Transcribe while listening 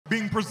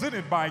being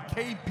presented by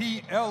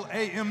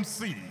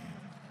KPLAMC,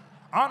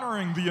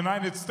 honoring the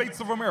United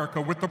States of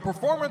America with the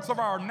performance of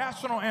our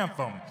national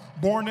anthem,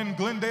 born in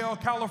Glendale,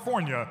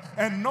 California,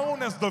 and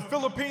known as the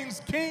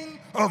Philippines' King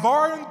of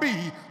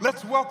R&B.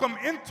 Let's welcome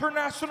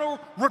international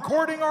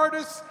recording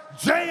artist,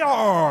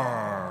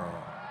 JR.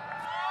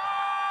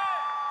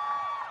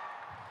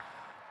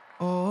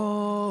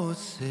 Oh,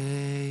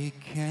 say,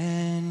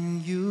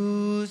 can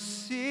you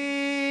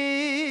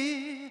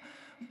see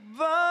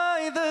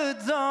by the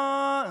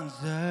dawn's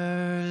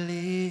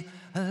early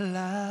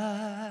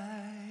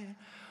light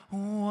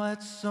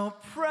what so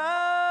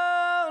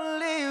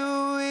proudly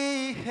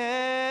we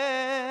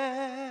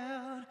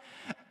hailed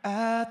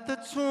at the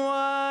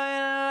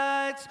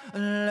twilight's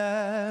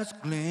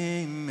last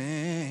gleaming,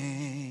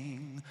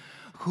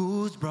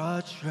 whose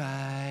broad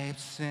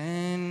stripes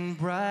and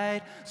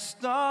bright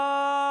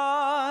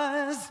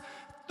stars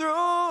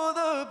through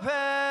the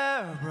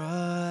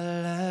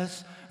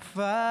perilous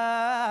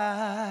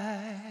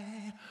fight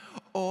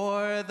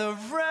o'er the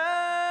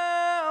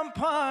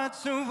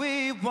ramparts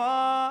we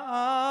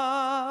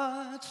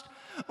watched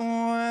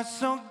were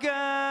so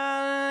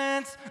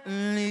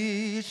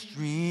gallantly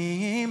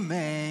streaming,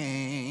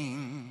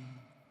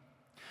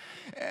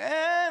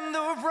 and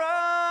the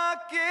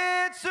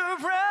rockets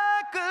regular,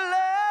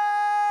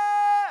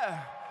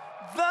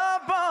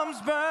 the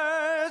bombs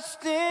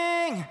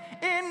bursting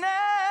in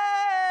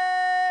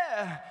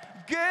air,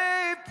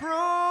 gave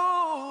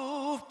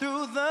proof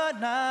through the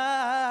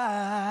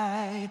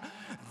night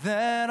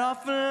that our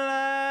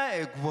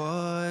flag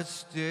was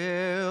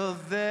still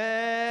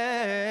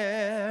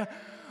there.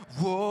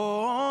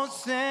 Oh,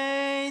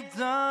 say,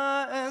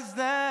 does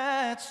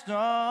that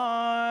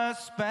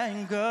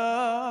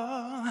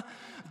star-spangled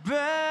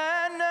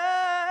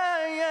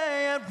banner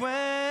yet wave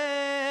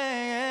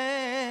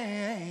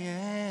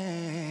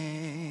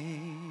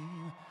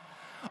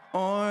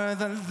o'er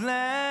the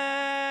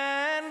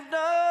land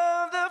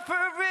of the free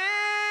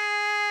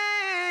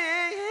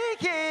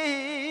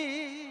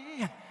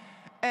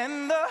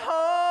and the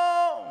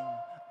home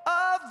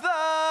of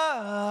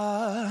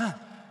the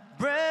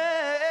brave?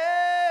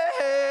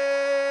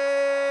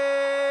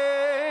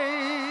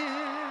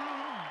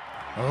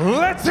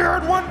 Let's hear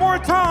it one more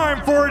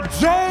time for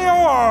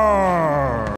JR.